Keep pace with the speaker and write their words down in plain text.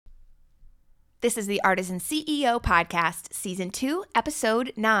This is the Artisan CEO Podcast, Season 2,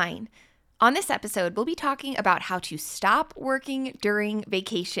 Episode 9. On this episode, we'll be talking about how to stop working during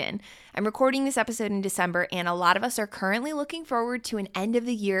vacation. I'm recording this episode in December, and a lot of us are currently looking forward to an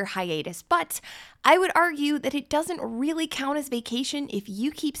end-of-the-year hiatus, but I would argue that it doesn't really count as vacation if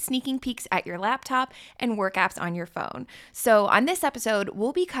you keep sneaking peeks at your laptop and work apps on your phone. So on this episode,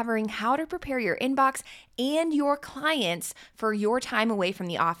 we'll be covering how to prepare your inbox and your clients for your time away from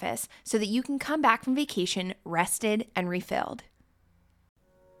the office so that you can come back from vacation rested and refilled.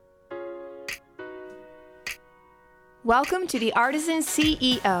 Welcome to the Artisan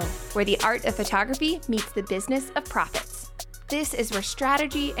CEO, where the art of photography meets the business of profits. This is where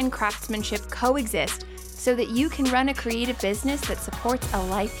strategy and craftsmanship coexist so that you can run a creative business that supports a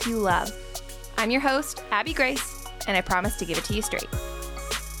life you love. I'm your host, Abby Grace, and I promise to give it to you straight.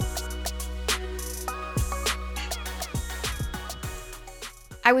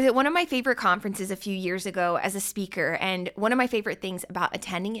 I was at one of my favorite conferences a few years ago as a speaker, and one of my favorite things about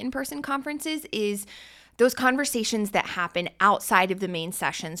attending in-person conferences is those conversations that happen outside of the main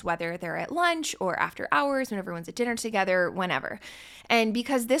sessions, whether they're at lunch or after hours, when everyone's at dinner together, whenever. And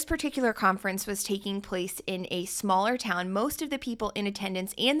because this particular conference was taking place in a smaller town, most of the people in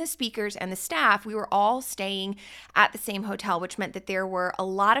attendance and the speakers and the staff, we were all staying at the same hotel, which meant that there were a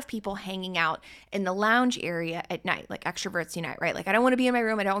lot of people hanging out in the lounge area at night, like extroverts unite, right? Like, I don't want to be in my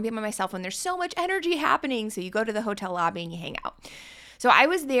room. I don't want to be by myself when there's so much energy happening. So you go to the hotel lobby and you hang out. So I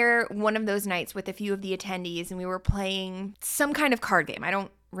was there one of those nights with a few of the attendees, and we were playing some kind of card game. I don't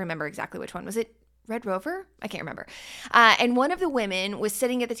remember exactly which one. Was it Red Rover? I can't remember. And one of the women was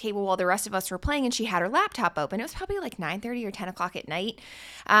sitting at the table while the rest of us were playing, and she had her laptop open. It was probably like 9:30 or 10 o'clock at night.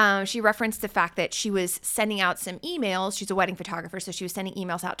 She referenced the fact that she was sending out some emails. She's a wedding photographer, so she was sending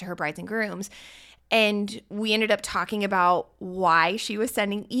emails out to her brides and grooms. And we ended up talking about why she was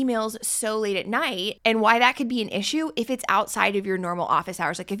sending emails so late at night and why that could be an issue if it's outside of your normal office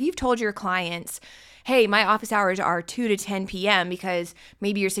hours. Like if you've told your clients, hey, my office hours are 2 to 10 p.m. because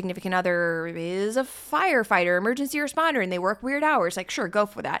maybe your significant other is a firefighter, emergency responder, and they work weird hours. Like, sure, go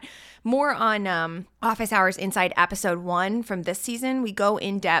for that. More on office hours inside episode 1 from this season. We go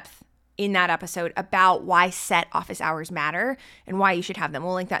in depth in that episode about why set office hours matter and why you should have them.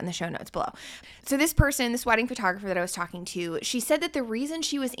 We'll link that in the show notes below. So this person, this wedding photographer that I was talking to, she said that the reason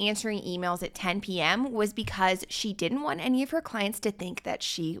she was answering emails at 10 p.m. was because she didn't want any of her clients to think that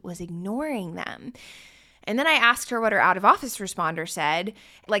she was ignoring them. And then I asked her what her out-of-office responder said.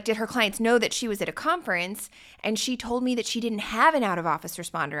 Like, did her clients know that she was at a conference? And she told me that she didn't have an out-of-office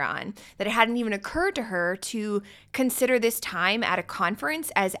responder on, that it hadn't even occurred to her to consider this time at a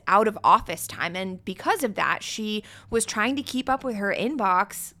conference as out-of-office time. And because of that, she was trying to keep up with her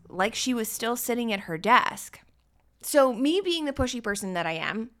inbox like she was still sitting at her desk. So me being the pushy person that I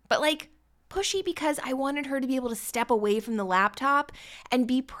am, but pushy because I wanted her to be able to step away from the laptop and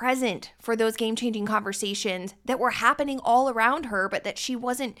be present for those game-changing conversations that were happening all around her, but that she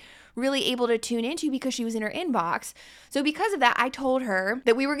wasn't really able to tune into because she was in her inbox. So because of that, I told her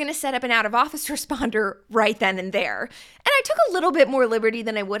that we were going to set up an out-of-office responder right then and there. And I took a little bit more liberty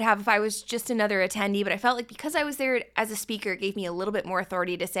than I would have if I was just another attendee, but I felt like because I was there as a speaker, it gave me a little bit more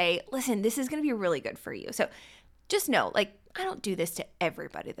authority to say, listen, this is going to be really good for you. So just know, I don't do this to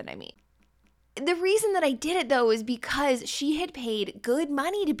everybody that I meet. The reason that I did it, though, is because she had paid good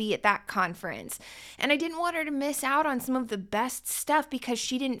money to be at that conference. And I didn't want her to miss out on some of the best stuff because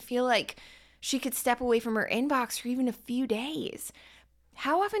she didn't feel like she could step away from her inbox for even a few days.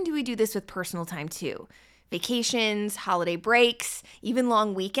 How often do we do this with personal time, too? Vacations, holiday breaks, even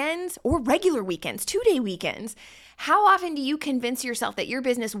long weekends, or regular weekends, 2-day weekends. How often do you convince yourself that your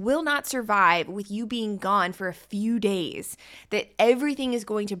business will not survive with you being gone for a few days, that everything is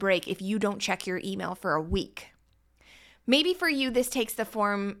going to break if you don't check your email for a week? Maybe for you, this takes the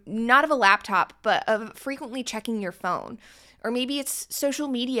form not of a laptop, but of frequently checking your phone. Or maybe it's social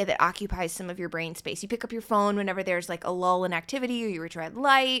media that occupies some of your brain space. You pick up your phone whenever there's a lull in activity or you reach a red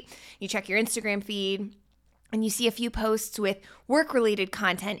light, you check your Instagram feed, and you see a few posts with work-related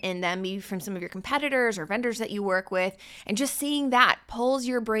content in them, maybe from some of your competitors or vendors that you work with, and just seeing that pulls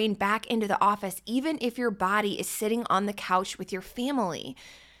your brain back into the office, even if your body is sitting on the couch with your family.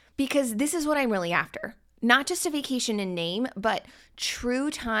 Because this is what I'm really after. Not just a vacation in name, but true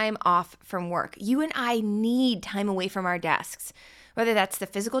time off from work. You and I need time away from our desks, whether that's the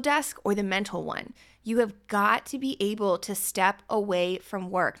physical desk or the mental one. You have got to be able to step away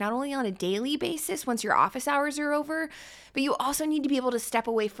from work, not only on a daily basis once your office hours are over, but you also need to be able to step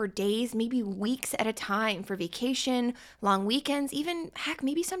away for days, maybe weeks at a time for vacation, long weekends, even heck,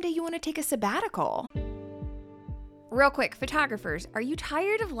 maybe someday you want to take a sabbatical. Real quick, photographers, are you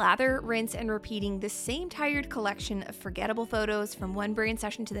tired of lather, rinse, and repeating the same tired collection of forgettable photos from one brand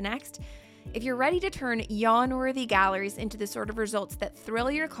session to the next? If you're ready to turn yawn-worthy galleries into the sort of results that thrill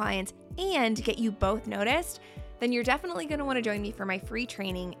your clients and get you both noticed, then you're definitely going to want to join me for my free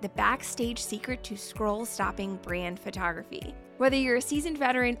training, The Backstage Secret to Scroll-Stopping Brand Photography. Whether you're a seasoned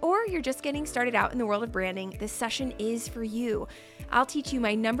veteran or you're just getting started out in the world of branding, this session is for you. I'll teach you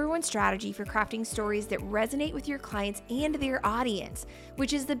my #1 strategy for crafting stories that resonate with your clients and their audience,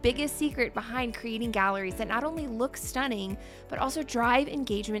 which is the biggest secret behind creating galleries that not only look stunning, but also drive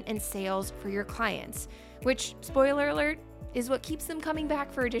engagement and sales for your clients, which, spoiler alert, is what keeps them coming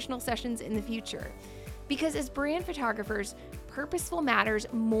back for additional sessions in the future. Because as brand photographers, purposeful matters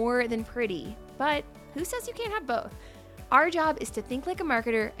more than pretty, but who says you can't have both? Our job is to think like a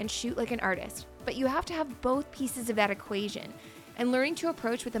marketer and shoot like an artist, but you have to have both pieces of that equation. And learning to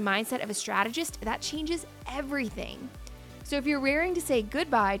approach with the mindset of a strategist, that changes everything. So if you're raring to say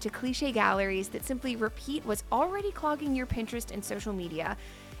goodbye to cliche galleries that simply repeat what's already clogging your Pinterest and social media,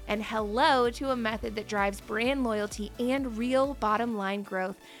 and hello to a method that drives brand loyalty and real bottom line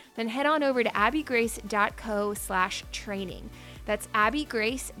growth, then head on over to abbygrace.co/training. That's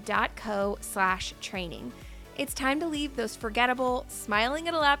abbygrace.co/training. It's time to leave those forgettable, smiling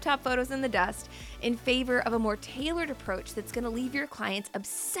at a laptop photos in the dust in favor of a more tailored approach that's going to leave your clients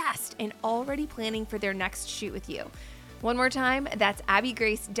obsessed and already planning for their next shoot with you. One more time, that's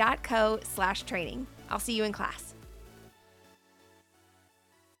abbygrace.co/training. I'll see you in class.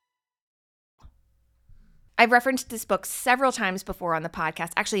 I've referenced this book several times before on the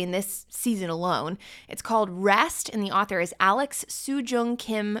podcast, actually in this season alone. It's called Rest, and the author is Alex Soojung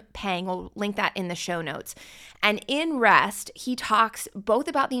Kim Pang. We'll link that in the show notes. And in Rest, he talks both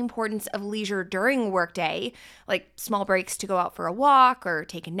about the importance of leisure during a workday, like small breaks to go out for a walk or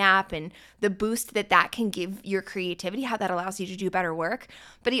take a nap, and the boost that can give your creativity, how that allows you to do better work.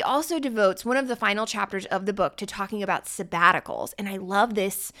 But he also devotes one of the final chapters of the book to talking about sabbaticals. And I love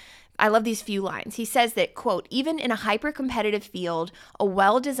these few lines. He says that, quote, even in a hyper-competitive field, a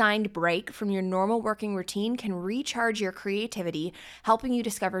well-designed break from your normal working routine can recharge your creativity, helping you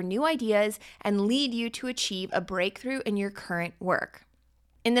discover new ideas and lead you to achieve a breakthrough in your current work.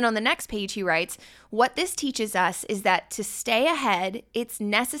 And then on the next page, he writes, what this teaches us is that to stay ahead, it's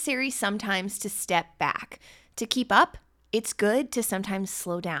necessary sometimes to step back. To keep up, it's good to sometimes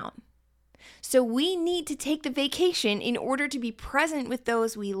slow down. So we need to take the vacation in order to be present with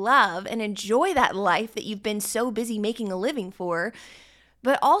those we love and enjoy that life that you've been so busy making a living for,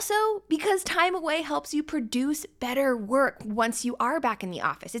 but also because time away helps you produce better work once you are back in the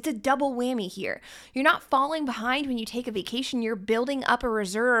office. It's a double whammy here. You're not falling behind when you take a vacation. You're building up a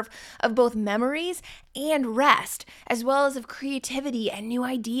reserve of both memories and rest, as well as of creativity and new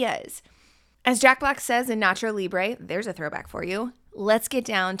ideas. As Jack Black says in Nacho Libre, there's a throwback for you. Let's get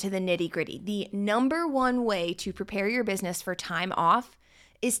down to the nitty-gritty. The #1 way to prepare your business for time off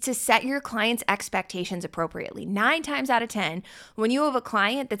is to set your clients' expectations appropriately. 9 times out of 10, when you have a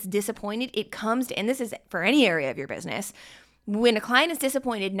client that's disappointed, and this is for any area of your business, when a client is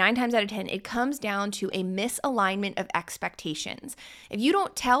disappointed, 9 times out of 10, it comes down to a misalignment of expectations. If you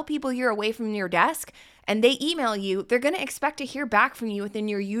don't tell people you're away from your desk and they email you, they're going to expect to hear back from you within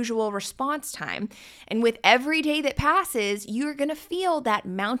your usual response time. And with every day that passes, you're going to feel that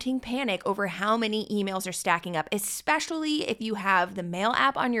mounting panic over how many emails are stacking up, especially if you have the mail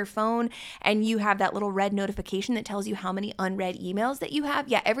app on your phone and you have that little red notification that tells you how many unread emails that you have.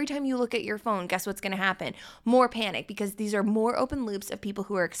 Yeah, every time you look at your phone, guess what's going to happen? More panic, because these are more open loops of people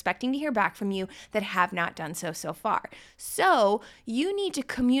who are expecting to hear back from you that have not done so far. So you need to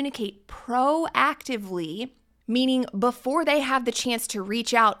communicate proactively, meaning before they have the chance to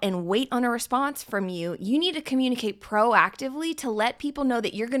reach out and wait on a response from you, you need to communicate proactively to let people know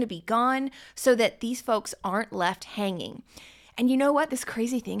that you're going to be gone so that these folks aren't left hanging. And you know what? This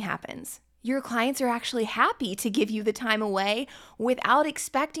crazy thing happens. Your clients are actually happy to give you the time away without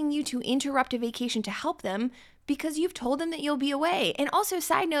expecting you to interrupt a vacation to help them, because you've told them that you'll be away. And also,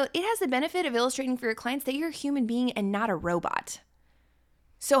 side note, it has the benefit of illustrating for your clients that you're a human being and not a robot.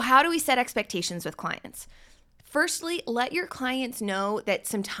 So how do we set expectations with clients? Firstly, let your clients know that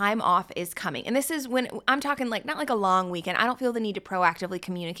some time off is coming. And this is when I'm talking not like a long weekend. I don't feel the need to proactively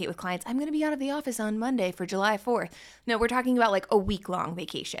communicate with clients, I'm going to be out of the office on Monday for July 4th. No, we're talking about like a week-long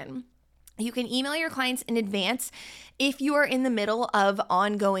vacation. You can email your clients in advance if you are in the middle of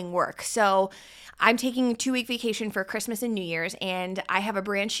ongoing work. So I'm taking a 2-week vacation for Christmas and New Year's, and I have a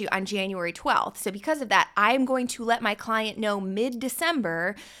brand shoot on January 12th. So because of that, I'm going to let my client know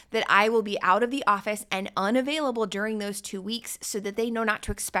mid-December that I will be out of the office and unavailable during those 2 weeks so that they know not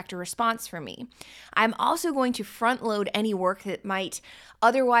to expect a response from me. I'm also going to front load any work that might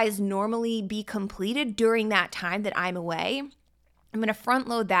otherwise normally be completed during that time that I'm away. I'm going to front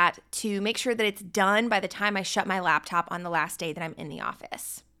load that to make sure that it's done by the time I shut my laptop on the last day that I'm in the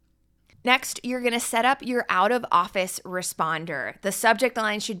office. Next, you're going to set up your out of office responder. The subject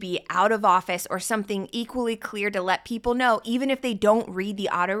line should be out of office or something equally clear to let people know, even if they don't read the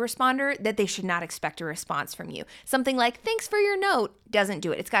autoresponder, that they should not expect a response from you. Something like, thanks for your note, doesn't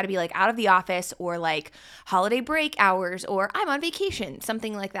do it. It's got to be like out of the office or like holiday break hours or I'm on vacation,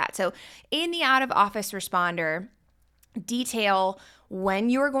 something like that. So in the out of office responder, detail when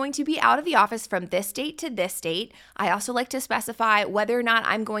you are going to be out of the office from this date to this date. I also like to specify whether or not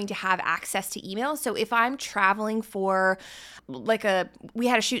I'm going to have access to email. So if I'm traveling for we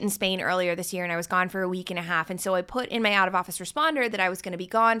had a shoot in Spain earlier this year and I was gone for a week and a half. And so I put in my out of office responder that I was going to be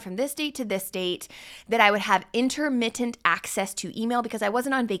gone from this date to this date, that I would have intermittent access to email because I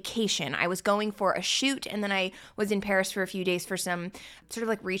wasn't on vacation. I was going for a shoot and then I was in Paris for a few days for some sort of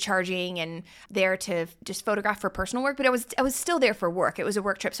like recharging and there to just photograph for personal work. But I was still there for work. It was a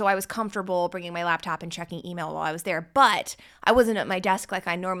work trip. So I was comfortable bringing my laptop and checking email while I was there, but I wasn't at my desk like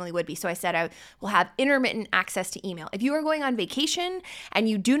I normally would be. So I said I will have intermittent access to email. If you are going on vacation and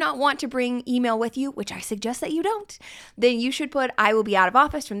you do not want to bring email with you, which I suggest that you don't, then you should put I will be out of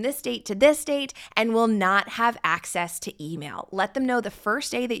office from this date to this date and will not have access to email. Let them know the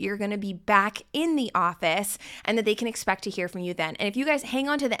first day that you're going to be back in the office and that they can expect to hear from you then. And if you guys hang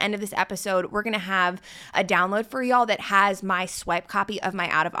on to the end of this episode, we're going to have a download for y'all that has my swipe copy of my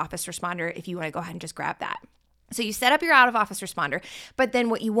out of office responder if you want to go ahead and just grab that. So you set up your out of office responder, but then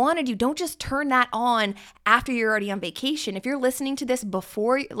what you want to do, don't just turn that on after you're already on vacation. If you're listening to this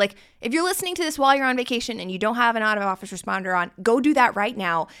if you're listening to this while you're on vacation and you don't have an out of office responder on, go do that right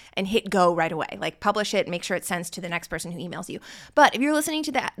now and hit go right away. Like publish it, make sure it sends to the next person who emails you. But if you're listening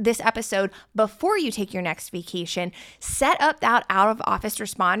to this episode before you take your next vacation, set up that out of office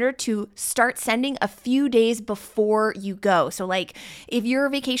responder to start sending a few days before you go. So like if your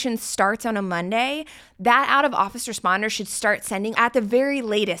vacation starts on a Monday, that out of office responder should start sending at the very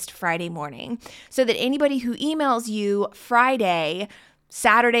latest Friday morning so that anybody who emails you Friday,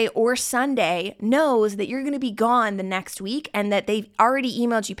 Saturday, or Sunday knows that you're going to be gone the next week and that they've already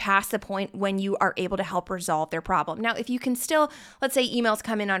emailed you past the point when you are able to help resolve their problem. Now, if you can still, let's say emails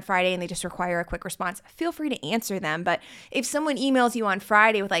come in on Friday and they just require a quick response, feel free to answer them. But if someone emails you on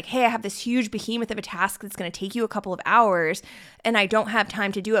Friday with like, hey, I have this huge behemoth of a task that's going to take you a couple of hours and I don't have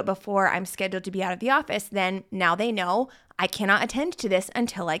time to do it before I'm scheduled to be out of the office, then now they know I cannot attend to this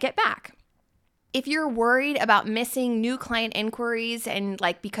until I get back. If you're worried about missing new client inquiries and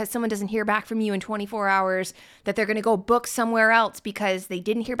like because someone doesn't hear back from you in 24 hours, that they're going to go book somewhere else because they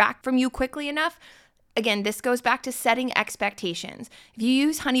didn't hear back from you quickly enough, again, this goes back to setting expectations. If you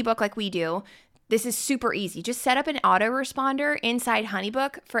use HoneyBook like we do, this is super easy. Just set up an autoresponder inside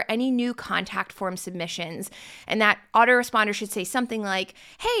HoneyBook for any new contact form submissions. And that autoresponder should say something like,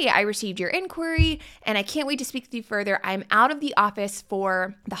 hey, I received your inquiry and I can't wait to speak with you further. I'm out of the office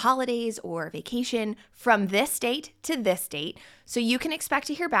for the holidays or vacation from this date to this date. So you can expect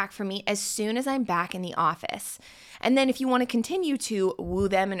to hear back from me as soon as I'm back in the office. And then if you want to continue to woo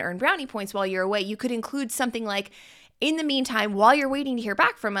them and earn brownie points while you're away, you could include something like, in the meantime, while you're waiting to hear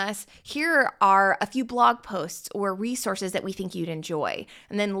back from us, here are a few blog posts or resources that we think you'd enjoy.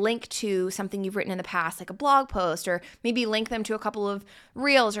 And then link to something you've written in the past, like a blog post, or maybe link them to a couple of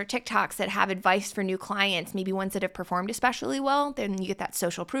reels or TikToks that have advice for new clients, maybe ones that have performed especially well. Then you get that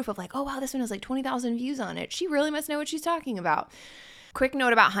social proof of like, oh, wow, this one has like 20,000 views on it. She really must know what she's talking about. Quick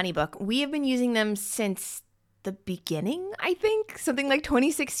note about HoneyBook. We have been using them since the beginning, I think, something like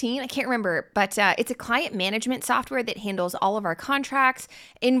 2016. I can't remember, but it's a client management software that handles all of our contracts,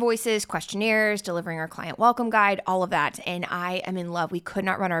 invoices, questionnaires, delivering our client welcome guide, all of that. And I am in love. We could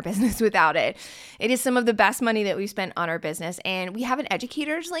not run our business without it. It is some of the best money that we've spent on our business. And we have an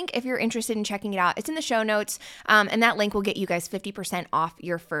educator's link if you're interested in checking it out. It's in the show notes. And that link will get you guys 50% off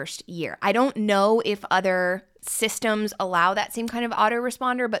your first year. I don't know if other systems allow that same kind of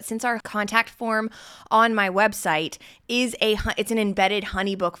autoresponder, but since our contact form on my website it's an embedded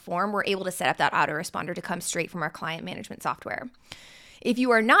HoneyBook form, we're able to set up that autoresponder to come straight from our client management software. If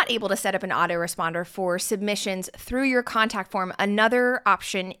you are not able to set up an autoresponder for submissions through your contact form, another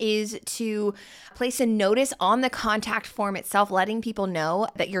option is to place a notice on the contact form itself, letting people know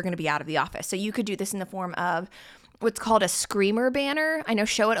that you're going to be out of the office. So you could do this in the form of what's called a screamer banner. I know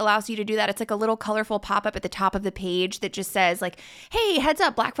Showit allows you to do that. It's like a little colorful pop-up at the top of the page that just says like, hey, heads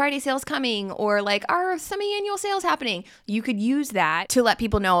up, Black Friday sales coming, or like our semi-annual sales happening. You could use that to let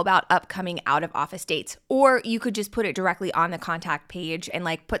people know about upcoming out of office dates. Or you could just put it directly on the contact page and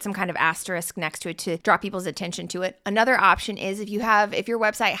like put some kind of asterisk next to it to draw people's attention to it. Another option is if your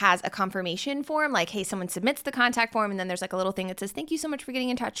website has a confirmation form, like, hey, someone submits the contact form and then there's like a little thing that says, thank you so much for getting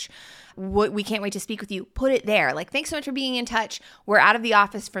in touch. We can't wait to speak with you. Put it there. Like, thanks so much for being in touch. We're out of the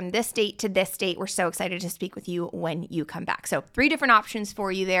office from this date to this date. We're so excited to speak with you when you come back. So 3 different options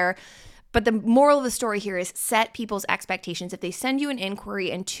for you there. But the moral of the story here is set people's expectations. If they send you an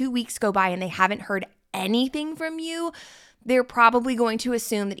inquiry and 2 weeks go by and they haven't heard anything from you, they're probably going to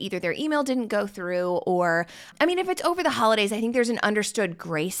assume that either their email didn't go through or, I mean, if it's over the holidays, I think there's an understood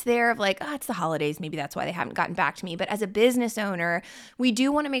grace there of like, oh, it's the holidays. Maybe that's why they haven't gotten back to me. But as a business owner, we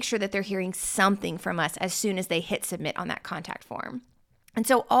do want to make sure that they're hearing something from us as soon as they hit submit on that contact form. And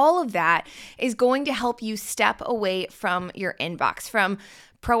so all of that is going to help you step away from your inbox, from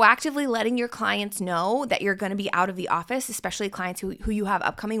proactively letting your clients know that you're going to be out of the office, especially clients who you have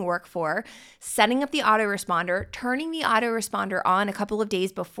upcoming work for, setting up the autoresponder, turning the autoresponder on a couple of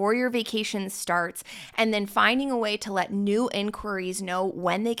days before your vacation starts, and then finding a way to let new inquiries know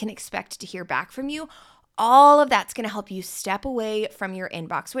when they can expect to hear back from you. All of that's going to help you step away from your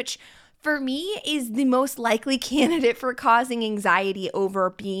inbox, which for me is the most likely candidate for causing anxiety over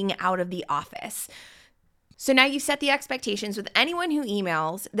being out of the office. So now you've set the expectations with anyone who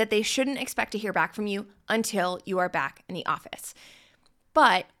emails that they shouldn't expect to hear back from you until you are back in the office.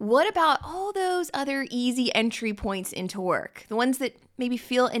 But what about all those other easy entry points into work? The ones that maybe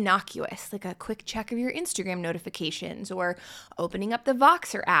feel innocuous, like a quick check of your Instagram notifications or opening up the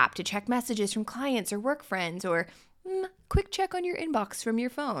Voxer app to check messages from clients or work friends or quick check on your inbox from your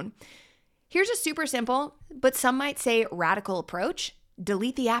phone. Here's a super simple, but some might say radical approach.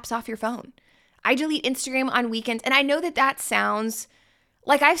 Delete the apps off your phone. I delete Instagram on weekends, and I know that sounds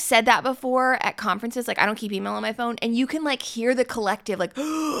like I've said that before at conferences, like I don't keep email on my phone, and you can like hear the collective like,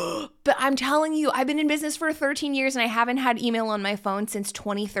 but I'm telling you, I've been in business for 13 years and I haven't had email on my phone since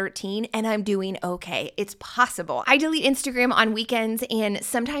 2013 and I'm doing okay. It's possible. I delete Instagram on weekends and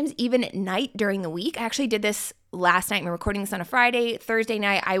sometimes even at night during the week. I actually did this last night. We're recording this on a Friday. Thursday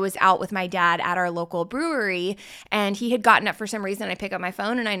night, I was out with my dad at our local brewery and he had gotten up for some reason. I pick up my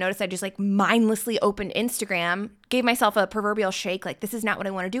phone and I noticed I just like mindlessly opened Instagram, gave myself a proverbial shake, like this is not what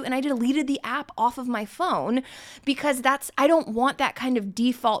I want to do. And I deleted the app off of my phone because I don't want that kind of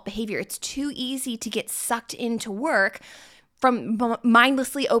default behavior. It's too easy to get sucked into work from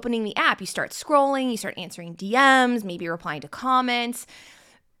mindlessly opening the app. You start scrolling, you start answering DMs, maybe replying to comments.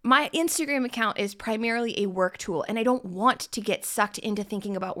 My Instagram account is primarily a work tool, and I don't want to get sucked into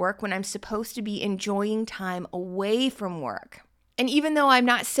thinking about work when I'm supposed to be enjoying time away from work. And even though I'm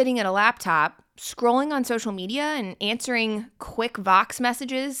not sitting at a laptop, scrolling on social media and answering quick Vox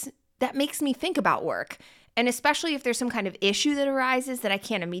messages, that makes me think about work. And especially if there's some kind of issue that arises that I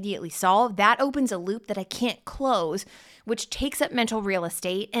can't immediately solve, that opens a loop that I can't close, which takes up mental real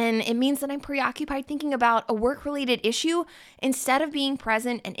estate. And it means that I'm preoccupied thinking about a work-related issue instead of being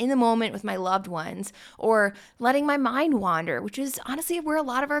present and in the moment with my loved ones or letting my mind wander, which is honestly where a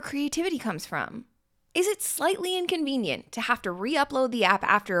lot of our creativity comes from. Is it slightly inconvenient to have to re-upload the app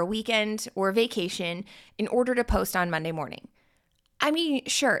after a weekend or vacation in order to post on Monday morning? I mean,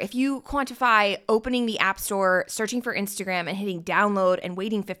 sure, if you quantify opening the App Store, searching for Instagram, and hitting download and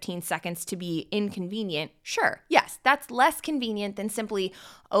waiting 15 seconds to be inconvenient, sure, yes, that's less convenient than simply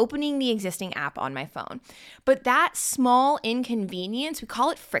opening the existing app on my phone. But that small inconvenience, we call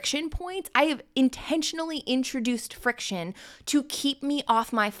it friction points. I have intentionally introduced friction to keep me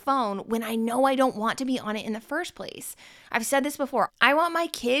off my phone when I know I don't want to be on it in the first place. I've said this before. I want my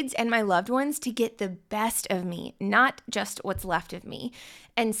kids and my loved ones to get the best of me, not just what's left of me.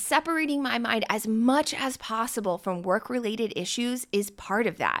 And separating my mind as much as possible from work-related issues is part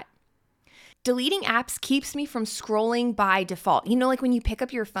of that. Deleting apps keeps me from scrolling by default. You know, like when you pick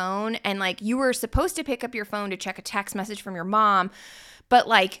up your phone and like you were supposed to pick up your phone to check a text message from your mom, but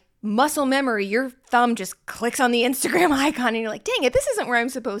like muscle memory, your thumb just clicks on the Instagram icon and you're like, dang it, this isn't where I'm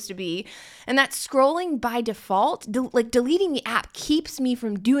supposed to be. And that scrolling by default, deleting the app keeps me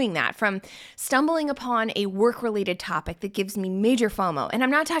from doing that, from stumbling upon a work-related topic that gives me major FOMO. And I'm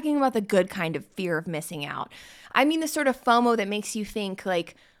not talking about the good kind of fear of missing out. I mean the sort of FOMO that makes you think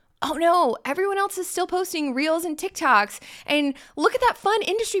like, oh no, everyone else is still posting reels and TikToks. And look at that fun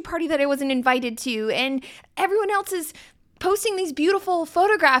industry party that I wasn't invited to. And everyone else is posting these beautiful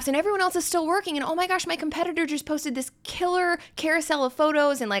photographs and everyone else is still working. And oh my gosh, my competitor just posted this killer carousel of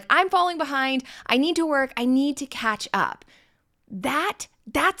photos and like, I'm falling behind. I need to work. I need to catch up.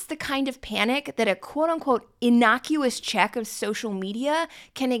 That's the kind of panic that a quote unquote innocuous check of social media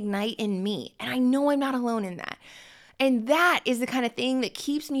can ignite in me. And I know I'm not alone in that. And that is the kind of thing that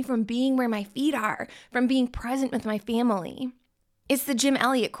keeps me from being where my feet are, from being present with my family. It's the Jim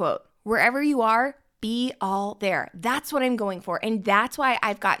Elliott quote, wherever you are, be all there. That's what I'm going for. And that's why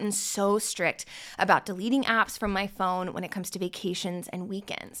I've gotten so strict about deleting apps from my phone when it comes to vacations and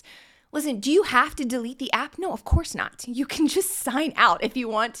weekends. Listen, do you have to delete the app? No, of course not. You can just sign out if you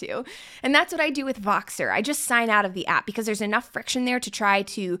want to. And that's what I do with Voxer. I just sign out of the app because there's enough friction there to try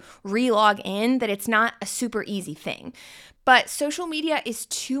to re-log in that it's not a super easy thing. But social media is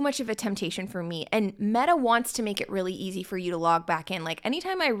too much of a temptation for me, and Meta wants to make it really easy for you to log back in. Like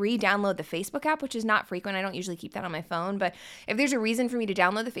anytime I re-download the Facebook app, which is not frequent, I don't usually keep that on my phone, but if there's a reason for me to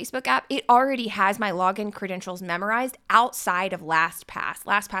download the Facebook app, it already has my login credentials memorized outside of LastPass.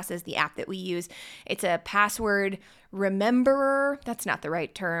 LastPass is the app that we use. It's a password rememberer. That's not the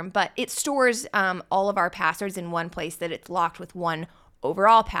right term, but it stores all of our passwords in one place that it's locked with one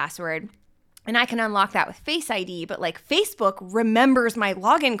overall password. And I can unlock that with Face ID, but like Facebook remembers my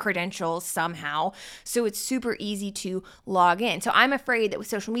login credentials somehow. So it's super easy to log in. So I'm afraid that with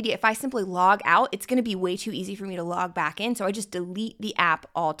social media, if I simply log out, it's going to be way too easy for me to log back in. So I just delete the app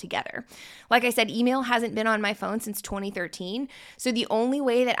altogether. Like I said, email hasn't been on my phone since 2013. So the only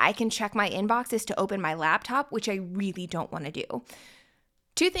way that I can check my inbox is to open my laptop, which I really don't want to do.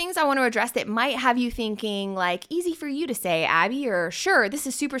 Two things I want to address that might have you thinking like, easy for you to say, Abby, or sure, this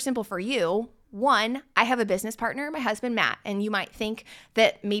is super simple for you. One, I have a business partner, my husband, Matt, and you might think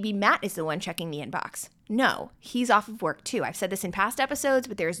that maybe Matt is the one checking the inbox. No, he's off of work too. I've said this in past episodes,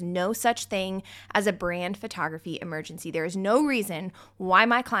 but there's no such thing as a brand photography emergency. There is no reason why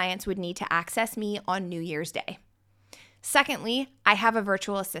my clients would need to access me on New Year's Day. Secondly, I have a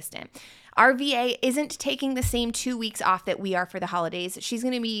virtual assistant. Our VA isn't taking the same 2 weeks off that we are for the holidays. She's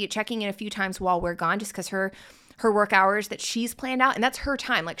going to be checking in a few times while we're gone just because her work hours that she's planned out, and that's her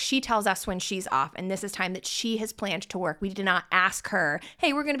time. Like she tells us when she's off, and this is time that she has planned to work. We did not ask her,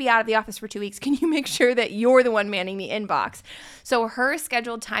 hey, we're going to be out of the office for 2 weeks. Can you make sure that you're the one manning the inbox? So her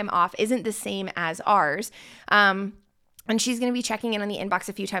scheduled time off isn't the same as ours. And she's going to be checking in on the inbox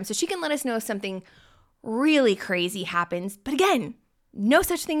a few times so she can let us know if something really crazy happens. But again, no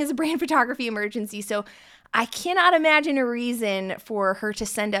such thing as a brand photography emergency. So I cannot imagine a reason for her to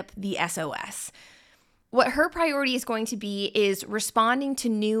send up the SOS. What her priority is going to be is responding to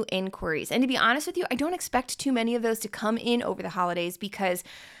new inquiries. And to be honest with you, I don't expect too many of those to come in over the holidays because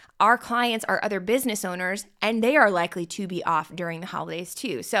our clients are other business owners and they are likely to be off during the holidays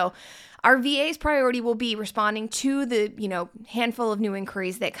too. So our VA's priority will be responding to the, handful of new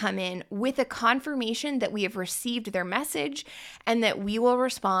inquiries that come in with a confirmation that we have received their message and that we will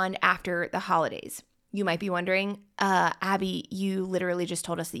respond after the holidays. You might be wondering, Abby, you literally just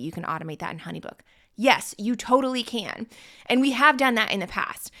told us that you can automate that in HoneyBook. Yes, you totally can. And we have done that in the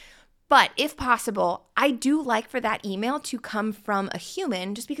past. But if possible, I do like for that email to come from a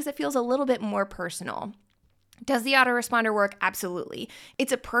human just because it feels a little bit more personal. Does the autoresponder work? Absolutely.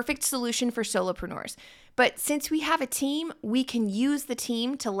 It's a perfect solution for solopreneurs. But since we have a team, we can use the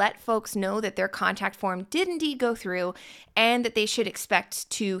team to let folks know that their contact form did indeed go through and that they should expect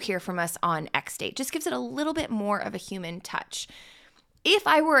to hear from us on X date. Just gives it a little bit more of a human touch. If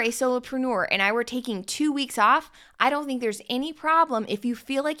I were a solopreneur and I were taking 2 weeks off, I don't think there's any problem if you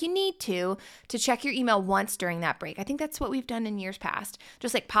feel like you need to check your email once during that break. I think that's what we've done in years past.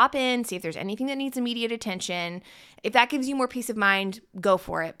 Just like pop in, see if there's anything that needs immediate attention. If that gives you more peace of mind, go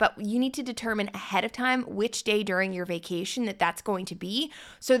for it. But you need to determine ahead of time which day during your vacation that's going to be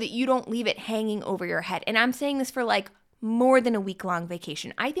so that you don't leave it hanging over your head. And I'm saying this for like more than a week-long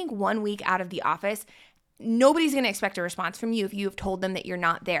vacation. I think 1 week out of the office, nobody's going to expect a response from you if you have told them that you're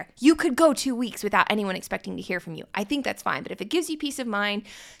not there. You could go 2 weeks without anyone expecting to hear from you. I think that's fine. But if it gives you peace of mind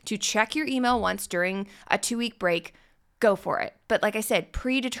to check your email once during a 2-week break, go for it. But like I said,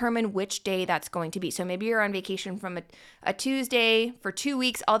 predetermine which day that's going to be. So maybe you're on vacation from a Tuesday for 2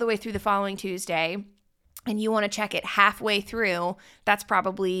 weeks all the way through the following Tuesday, and you want to check it halfway through. That's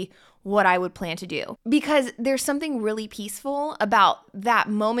probably what I would plan to do. Because there's something really peaceful about that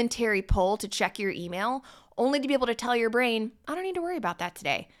momentary pull to check your email, only to be able to tell your brain, I don't need to worry about that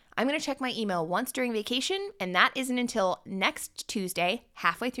today. I'm going to check my email once during vacation, and that isn't until next Tuesday,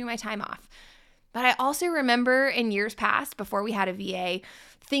 halfway through my time off. But I also remember in years past, before we had a VA,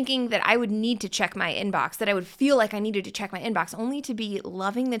 thinking that I would need to check my inbox, that I would feel like I needed to check my inbox, only to be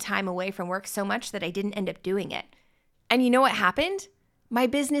loving the time away from work so much that I didn't end up doing it. And you know what happened? My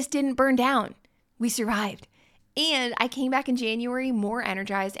business didn't burn down. We survived. And I came back in January more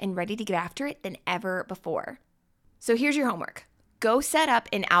energized and ready to get after it than ever before. So here's your homework. Go set up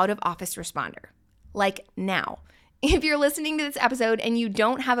an out-of-office responder. Like now. If you're listening to this episode and you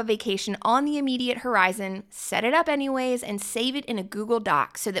don't have a vacation on the immediate horizon, set it up anyways and save it in a Google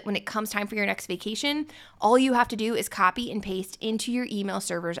Doc so that when it comes time for your next vacation, all you have to do is copy and paste into your email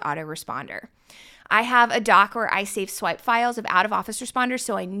server's autoresponder. I have a doc where I save swipe files of out-of-office responders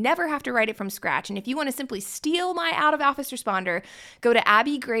so I never have to write it from scratch. And if you want to simply steal my out-of-office responder, go to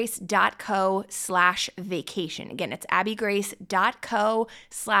abbygrace.co/vacation. Again, it's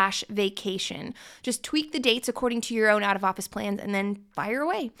abbygrace.co/vacation. Just tweak the dates according to your own out-of-office plans and then fire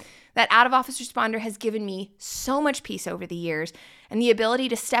away. That out-of-office responder has given me so much peace over the years and the ability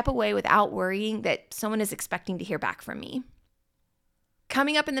to step away without worrying that someone is expecting to hear back from me.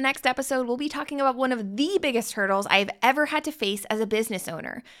 Coming up in the next episode, we'll be talking about one of the biggest hurdles I've ever had to face as a business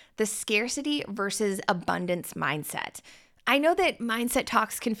owner, the scarcity versus abundance mindset. I know that mindset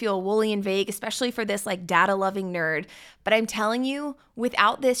talks can feel woolly and vague, especially for this data-loving nerd, but I'm telling you,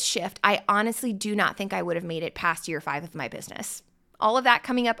 without this shift, I honestly do not think I would have made it past year 5 of my business. All of that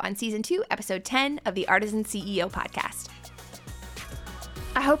coming up on Season 2, Episode 10 of the Artisan CEO Podcast.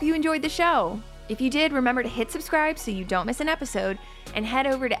 I hope you enjoyed the show. If you did, remember to hit subscribe so you don't miss an episode, and head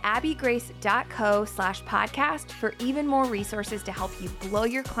over to abbygrace.co/podcast for even more resources to help you blow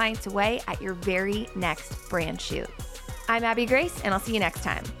your clients away at your very next brand shoot. I'm Abby Grace, and I'll see you next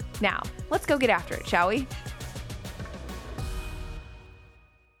time. Now, let's go get after it, shall we?